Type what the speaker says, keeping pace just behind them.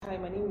Hi,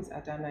 my name is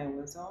Adana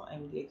Iwezo.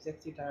 I'm the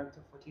Executive Director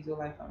for Tizo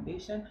Life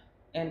Foundation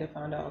and the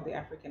founder of the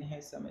African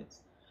Hair Summit.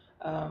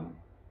 Um,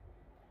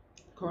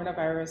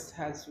 Coronavirus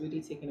has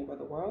really taken over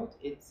the world.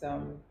 It's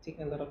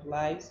taken a lot of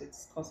lives.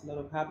 It's caused a lot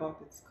of havoc.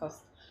 It's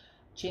caused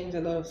changed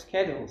a lot of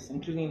schedules,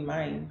 including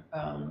mine.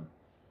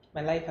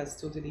 My life has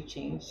totally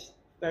changed,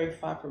 very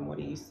far from what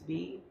it used to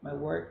be. My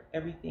work,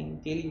 everything,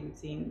 daily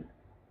routine,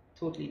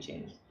 totally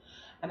changed.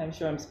 And I'm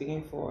sure I'm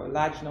speaking for a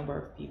large number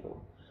of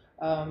people.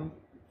 Um,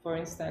 for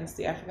instance,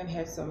 the African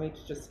Hair Summit,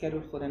 which was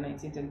scheduled for the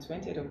 19th and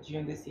 20th of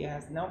June this year,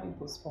 has now been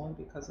postponed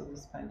because of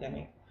this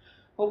pandemic.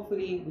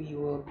 Hopefully, we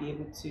will be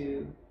able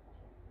to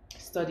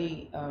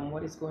study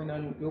what is going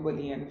on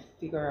globally and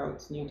figure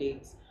out new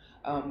dates,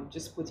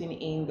 just putting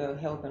in the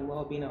health and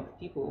well being of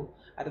people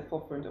at the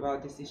forefront of our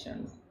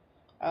decisions.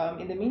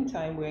 In the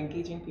meantime, we're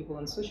engaging people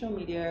on social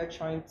media,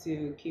 trying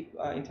to keep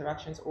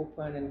interactions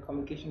open and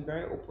communication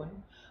very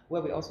open,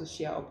 where we also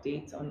share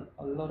updates on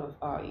a lot of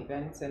our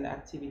events and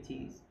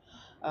activities.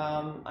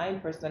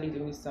 I'm personally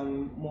doing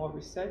some more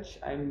research.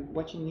 I'm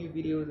watching new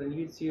videos on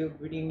YouTube,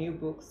 reading new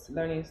books,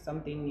 learning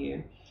something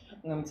new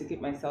to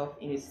keep myself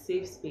in a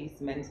safe space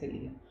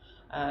mentally.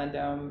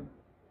 And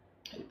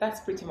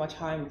that's pretty much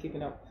how I'm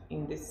keeping up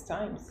in these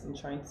times and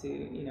trying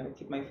to,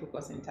 keep my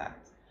focus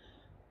intact.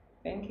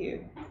 Thank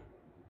you.